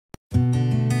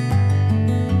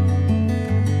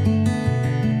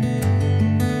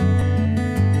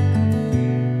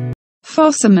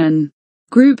Fosamin.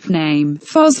 Group name,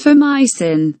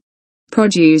 Fosfomycin.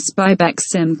 Produced by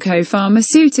Beximco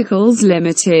Pharmaceuticals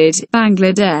Limited,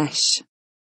 Bangladesh.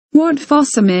 What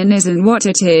Fosamin is and what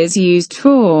it is used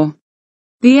for.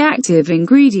 The active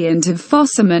ingredient of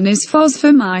Fosamin is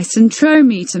Fosfomycin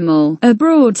Trometamol, a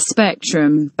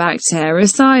broad-spectrum,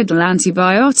 bactericidal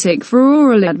antibiotic for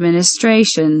oral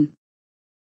administration.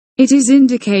 It is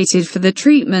indicated for the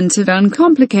treatment of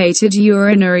uncomplicated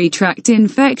urinary tract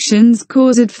infections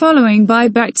caused following by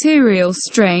bacterial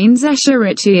strains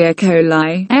Escherichia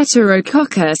coli,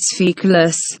 Enterococcus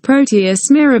faecalis, Proteus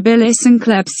mirabillis and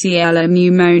Klebsiella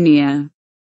pneumonia.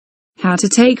 How to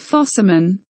take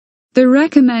Fosamin. The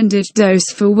recommended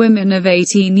dose for women of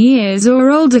 18 years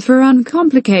or older for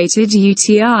uncomplicated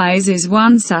UTIs is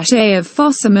 1 sachet of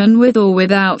Fosamin with or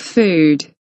without food.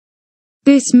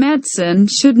 This medicine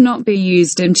should not be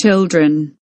used in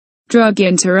children. Drug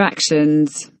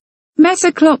interactions.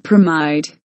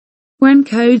 Metoclopramide. When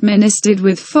co-administered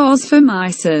with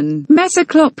fosfomycin,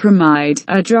 metoclopramide,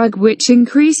 a drug which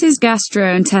increases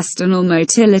gastrointestinal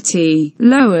motility,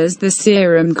 lowers the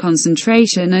serum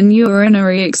concentration and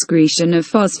urinary excretion of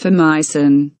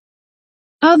fosfomycin.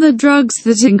 Other drugs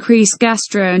that increase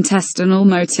gastrointestinal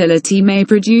motility may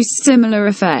produce similar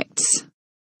effects.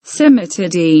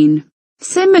 Cimetidine.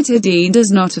 Cimetidine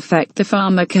does not affect the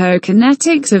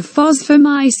pharmacokinetics of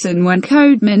fosfomycin when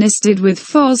co-administered with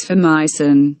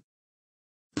fosfomycin.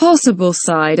 Possible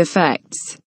side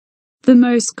effects. The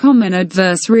most common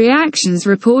adverse reactions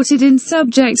reported in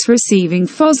subjects receiving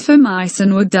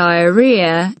fosfomycin were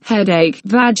diarrhea, headache,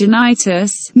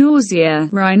 vaginitis, nausea,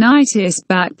 rhinitis,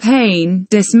 back pain,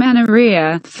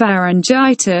 dysmenorrhea,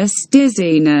 pharyngitis,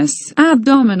 dizziness,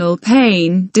 abdominal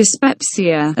pain,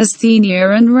 dyspepsia,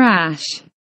 asthenia and rash.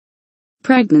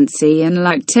 Pregnancy and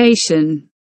lactation.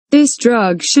 This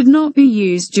drug should not be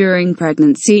used during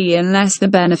pregnancy unless the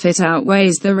benefit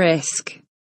outweighs the risk.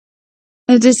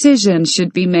 A decision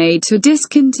should be made to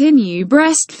discontinue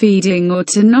breastfeeding or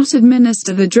to not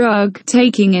administer the drug,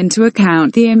 taking into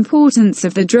account the importance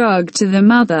of the drug to the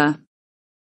mother.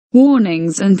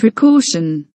 Warnings and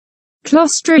precaution.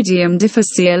 Clostridium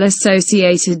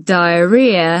difficile-associated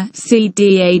diarrhea,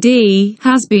 CDAD,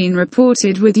 has been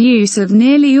reported with use of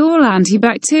nearly all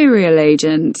antibacterial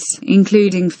agents,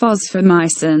 including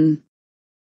fosfomycin.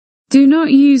 Do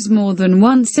not use more than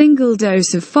 1 single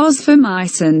dose of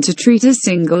fosfomycin to treat a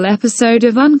single episode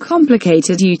of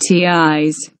uncomplicated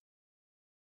UTIs.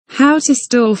 How to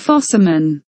store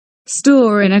Fosamin.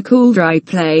 Store in a cool, dry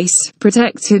place,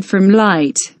 protected from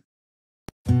light.